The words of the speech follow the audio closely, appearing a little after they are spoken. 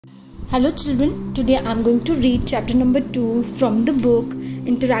Hello children, today I am going to read chapter number 2 from the book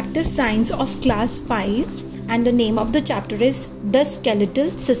Interactive Science of Class 5, and the name of the chapter is The Skeletal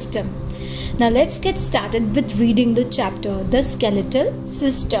System. Now let's get started with reading the chapter The Skeletal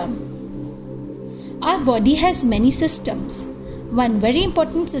System. Our body has many systems. One very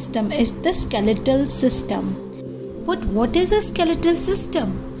important system is the skeletal system. But what is a skeletal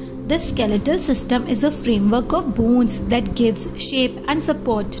system? The skeletal system is a framework of bones that gives shape and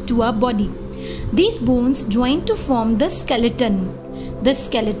support to our body. These bones join to form the skeleton. The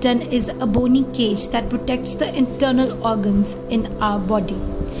skeleton is a bony cage that protects the internal organs in our body.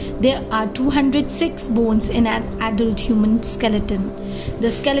 There are 206 bones in an adult human skeleton.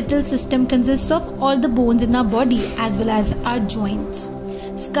 The skeletal system consists of all the bones in our body as well as our joints.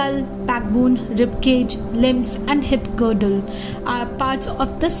 Skull, backbone, ribcage, limbs and hip girdle are parts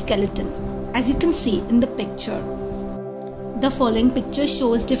of the skeleton, as you can see in the picture. The following picture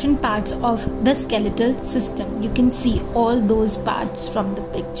shows different parts of the skeletal system. You can see all those parts from the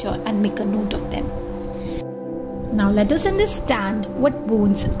picture and make a note of them. Now let us understand what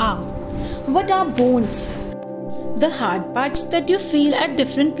bones are. What are bones? The hard parts that you feel at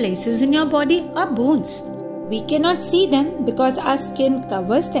different places in your body are bones. We cannot see them because our skin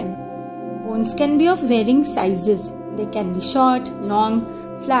covers them. Bones can be of varying sizes. They can be short, long,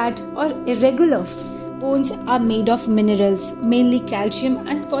 flat or irregular. Bones are made of minerals, mainly calcium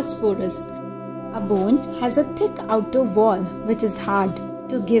and phosphorus. A bone has a thick outer wall which is hard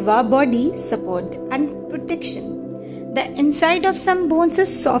to give our body support and protection. The inside of some bones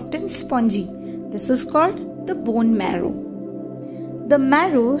is soft and spongy. This is called the bone marrow. The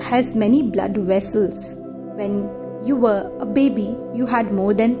marrow has many blood vessels. When you were a baby, you had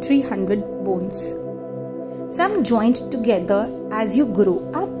more than 300 bones. Some joined together as you grow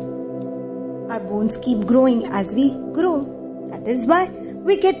up. Our bones keep growing as we grow. That is why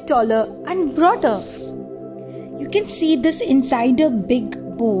we get taller and broader. You can see this inside a big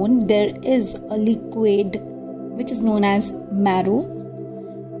bone. There is a liquid which is known as marrow.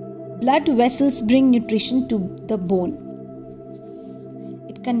 Blood vessels bring nutrition to the bone.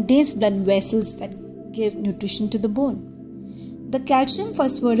 It contains blood vessels that give nutrition to the bone. The calcium,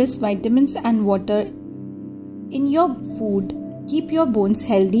 phosphorus, vitamins and water in your food keep your bones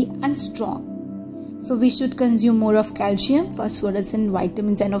healthy and strong. So we should consume more of calcium, phosphorus and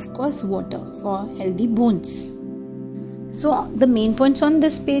vitamins and of course water for healthy bones. So the main points on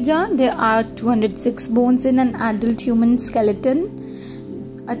this page are: there are 206 bones in an adult human skeleton.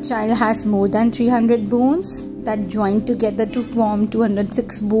 A child has more than 300 bones that join together to form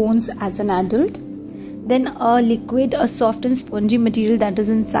 206 bones as an adult. Then a liquid, a soft and spongy material that is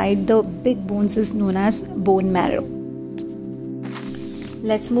inside the big bones is known as bone marrow.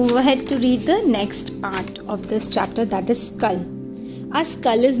 Let's move ahead to read the next part of this chapter, that is skull. Our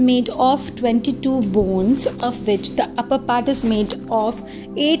skull is made of 22 bones, of which the upper part is made of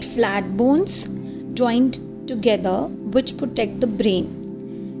 8 flat bones joined together which protect the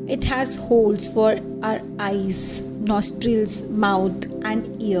brain. It has holes for our eyes, nostrils, mouth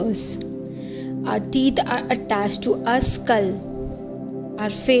and ears. Our teeth are attached to our skull.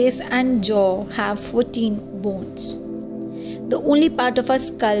 Our face and jaw have 14 bones. The only part of our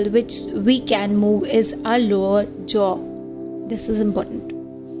skull which we can move is our lower jaw. This is important.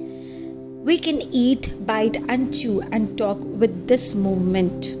 We can eat, bite and chew and talk with this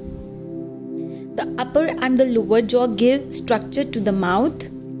movement. The upper and the lower jaw give structure to the mouth.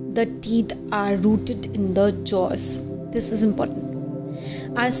 The teeth are rooted in the jaws. This is important.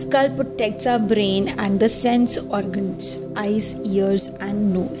 Our skull protects our brain and the sense organs, eyes, ears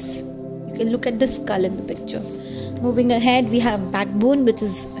and nose. You can look at the skull in the picture. Moving ahead, we have backbone, which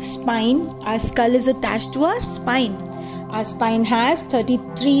is spine. Our skull is attached to our spine. Our spine has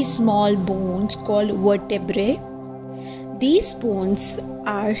 33 small bones called vertebrae. These bones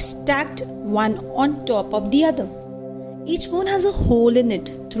are stacked one on top of the other. Each bone has a hole in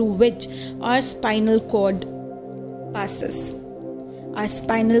it through which our spinal cord passes. Our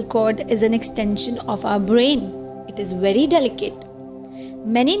spinal cord is an extension of our brain. It is very delicate.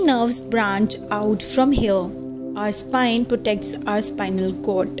 Many nerves branch out from here. Our spine protects our spinal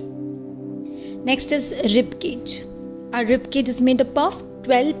cord. Next is ribcage. Our ribcage is made up of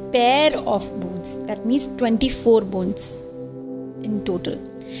 12 pair of bones. That means 24 bones in total.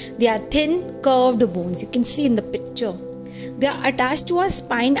 They are thin, curved bones. You can see in the picture. They are attached to our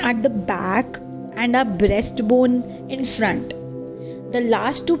spine at the back and our breastbone in front. The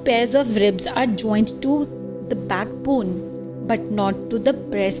last 2 pairs of ribs are joined to the backbone but not to the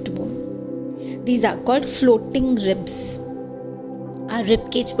breastbone. These are called floating ribs. Our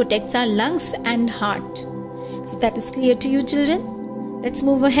ribcage protects our lungs and heart. So that is clear to you children. Let's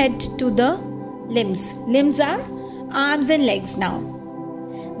move ahead to the limbs. Limbs are arms and legs now.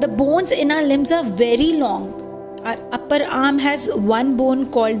 The bones in our limbs are very long. Our upper arm has one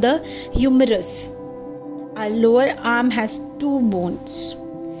bone called the humerus. Our lower arm has two bones.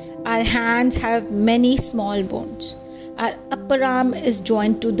 Our hands have many small bones. Our upper arm is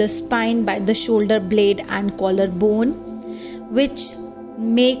joined to the spine by the shoulder blade and collarbone, which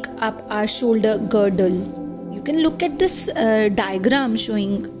make up our shoulder girdle. You can look at this diagram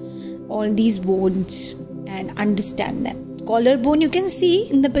showing all these bones and understand them. Collarbone you can see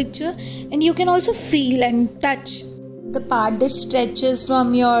in the picture, and you can also feel and touch the part that stretches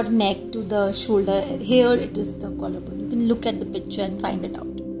from your neck to the shoulder. Here it is the collarbone. You can look at the picture and find it out.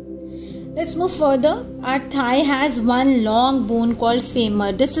 Let's move further. Our thigh has one long bone called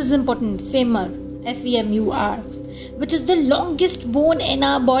femur. This is important. Femur, F-E-M-U-R, which is the longest bone in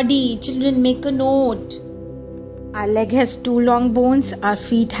our body. Children, make a note. Our leg has two long bones. Our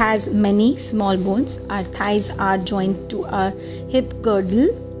feet has many small bones. Our thighs are joined to our hip girdle.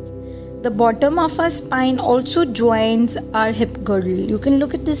 The bottom of our spine also joins our hip girdle. You can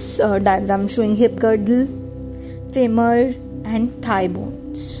look at this diagram showing hip girdle, femur and thigh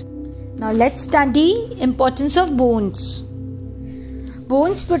bones. Now let's study importance of bones.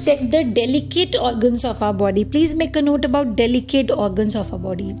 Bones protect the delicate organs of our body. Please make a note about delicate organs of our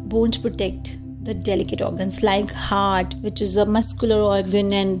body. Bones protect the delicate organs like heart, which is a muscular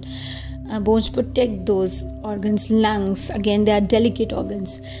organ, and bones protect those organs. Lungs, again, they are delicate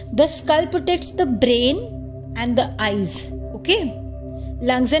organs. The skull protects the brain and the eyes. Okay,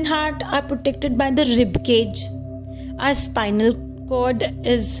 lungs and heart are protected by the rib cage. Our spinal cord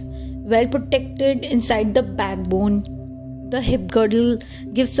is well protected inside the backbone. The hip girdle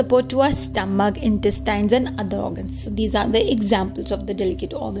gives support to our stomach, intestines and other organs. So these are the examples of the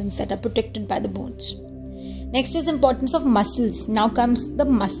delicate organs that are protected by the bones. Next is importance of muscles. Now comes the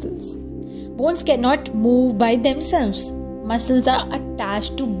muscles. Bones cannot move by themselves. Muscles are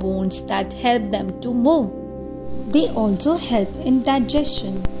attached to bones that help them to move. They also help in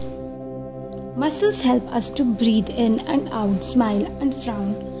digestion. Muscles help us to breathe in and out, smile and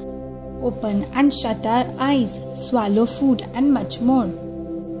frown, open and shut our eyes, swallow food and much more.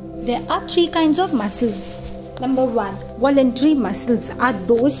 There are three kinds of muscles. Number 1, voluntary muscles are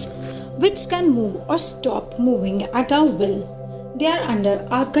those which can move or stop moving at our will. They are under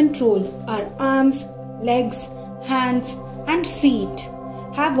our control. Our arms, legs, hands and feet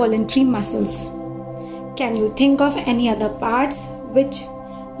have voluntary muscles. Can you think of any other parts which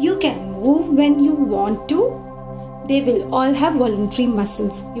you can move when you want to? They will all have voluntary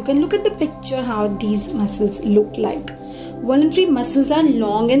muscles. You can look at the picture how these muscles look like. Voluntary muscles are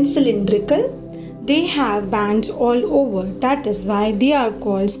long and cylindrical. They have bands all over. That is why they are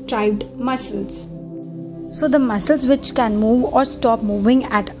called striped muscles. So the muscles which can move or stop moving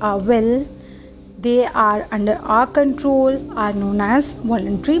at our will, they are under our control, are known as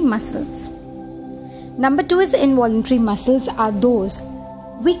voluntary muscles. Number 2 is involuntary muscles are those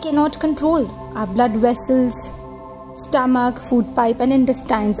we cannot control. Our blood vessels, stomach, food pipe and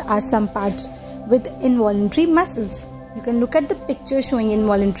intestines are some parts with involuntary muscles. You can look at the picture showing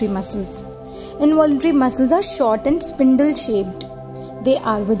involuntary muscles. Involuntary muscles are short and spindle shaped. They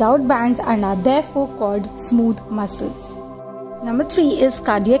are without bands and are therefore called smooth muscles. Number 3 is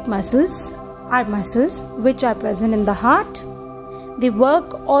cardiac muscles are muscles which are present in the heart. They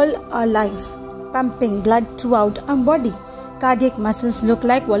work all our life, pumping blood throughout our body. Cardiac muscles look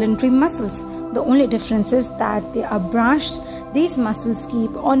like voluntary muscles. The only difference is that they are branched. These muscles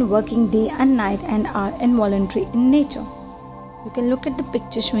keep on working day and night and are involuntary in nature. You can look at the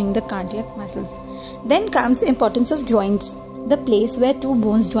picture showing the cardiac muscles. Then comes importance of joints. The place where two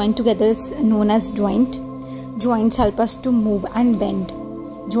bones join together is known as joint. Joints help us to move and bend.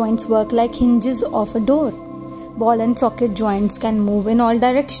 Joints work like hinges of a door. Ball and socket joints can move in all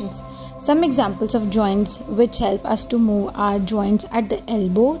directions. Some examples of joints which help us to move are joints at the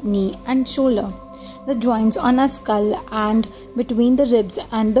elbow, knee and shoulder. The joints on our skull and between the ribs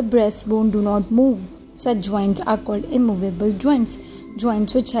and the breastbone do not move. Such joints are called immovable joints.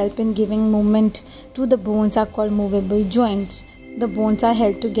 Joints which help in giving movement to the bones are called movable joints. The bones are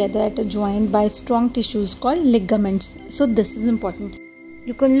held together at a joint by strong tissues called ligaments. So this is important.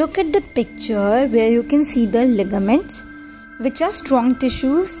 You can look at the picture where you can see the ligaments, which are strong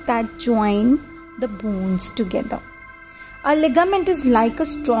tissues that join the bones together. A ligament is like a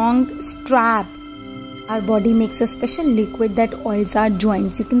strong strap. Our body makes a special liquid that oils our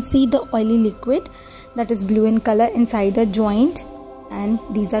joints. You can see the oily liquid that is blue in color inside a joint, and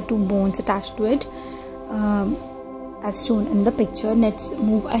these are two bones attached to it as shown in the picture. Let's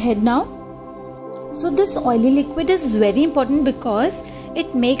move ahead now. So this oily liquid is very important because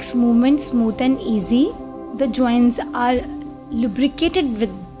it makes movement smooth and easy. The joints are lubricated with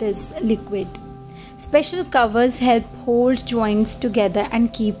this liquid. Special covers help hold joints together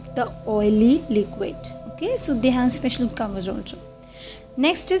and keep the oily liquid. Okay, so they have special covers also.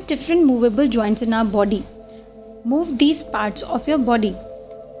 Next is different movable joints in our body. Move these parts of your body.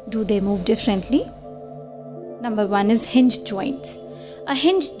 Do they move differently? Number 1 is hinge joints. A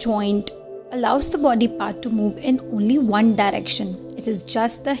hinge joint allows the body part to move in only one direction. It is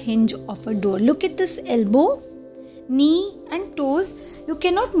just the hinge of a door. Look at this elbow, knee and toes. You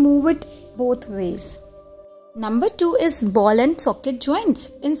cannot move it both ways. Number 2 is ball and socket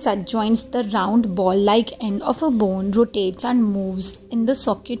joints. In such joints, the round ball-like end of a bone rotates and moves in the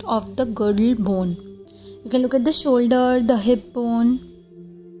socket of the girdle bone. You can look at the shoulder, the hip bone.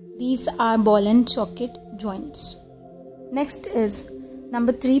 These are ball and socket joints. Next is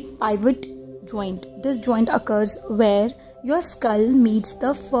number 3, pivot joint. This joint occurs where your skull meets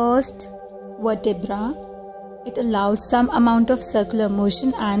the first vertebra. It allows some amount of circular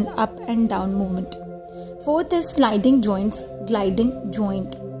motion and up and down movement. 4th is sliding joints, gliding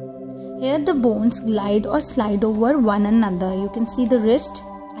joint. Here the bones glide or slide over one another. You can see the wrist,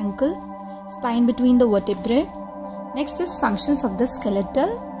 ankle, spine between the vertebrae. Next is functions of the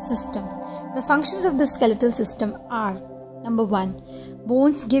skeletal system. The functions of the skeletal system are: number 1,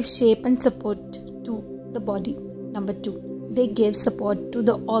 bones give shape and support to the body. Number 2, they give support to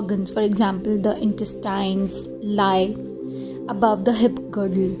the organs. For example, the intestines lie above the hip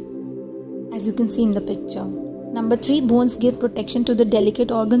girdle, as you can see in the picture. Number 3, bones give protection to the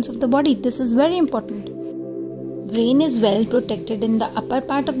delicate organs of the body. This is very important. Brain is well protected in the upper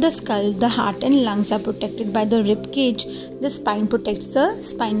part of the skull. The heart and lungs are protected by the rib cage. The spine protects the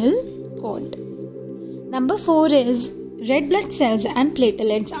spinal cord. Number 4 is red blood cells and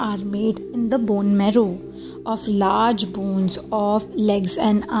platelets are made in the bone marrow of large bones of legs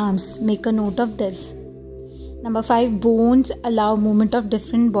and arms. Make a note of this. Number 5, bones allow movement of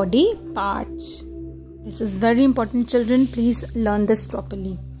different body parts. This is very important, children. Please learn this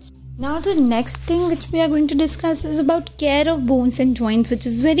properly. Now the next thing which we are going to discuss is about care of bones and joints, which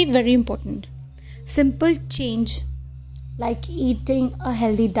is very, very important. Simple change like eating a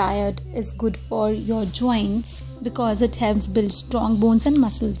healthy diet is good for your joints because it helps build strong bones and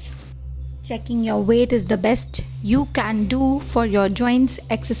muscles. Checking your weight is the best you can do for your joints.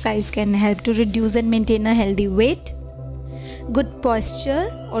 Exercise can help to reduce and maintain a healthy weight. Good posture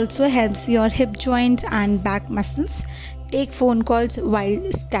also helps your hip joints and back muscles. Take phone calls while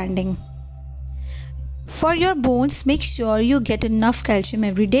standing. For your bones, make sure you get enough calcium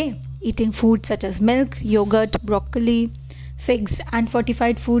every day. Eating foods such as milk, yogurt, broccoli, figs and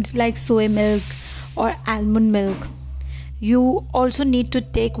fortified foods like soy milk or almond milk. You also need to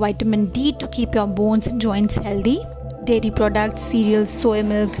take vitamin D to keep your bones and joints healthy. Dairy products, cereals, soy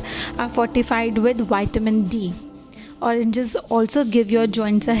milk are fortified with vitamin D. Oranges also give your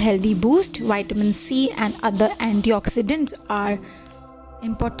joints a healthy boost. Vitamin C and other antioxidants are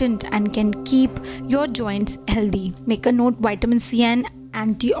important and can keep your joints healthy. Make a note, vitamin C and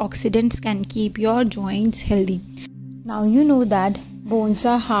antioxidants can keep your joints healthy. Now you know that bones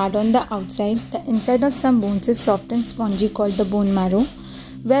are hard on the outside. The inside of some bones is soft and spongy, called the bone marrow,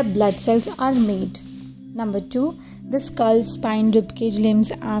 where blood cells are made. Number 2, the skull, spine, ribcage,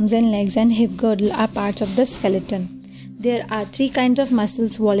 limbs, arms and legs and hip girdle are parts of the skeleton. There are 3 kinds of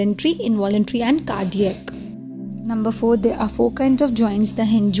muscles: voluntary, involuntary and cardiac. Number 4, there are 4 kinds of joints: the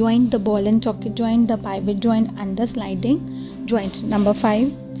hinge joint, the ball and socket joint, the pivot joint and the sliding joint. Number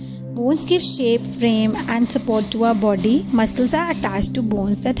 5, bones give shape, frame and support to our body. Muscles are attached to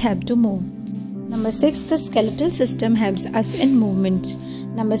bones that help to move. Number 6, the skeletal system helps us in movement.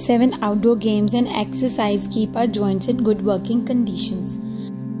 Number 7, outdoor games and exercise keep our joints in good working conditions.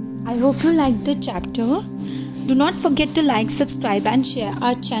 I hope you liked the chapter. Do not forget to like, subscribe and share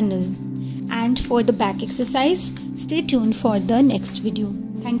our channel. And for the back exercise, stay tuned for the next video.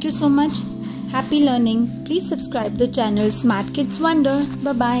 Thank you so much. Happy learning. Please subscribe the channel Smart Kids Wonder.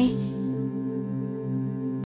 Bye-bye.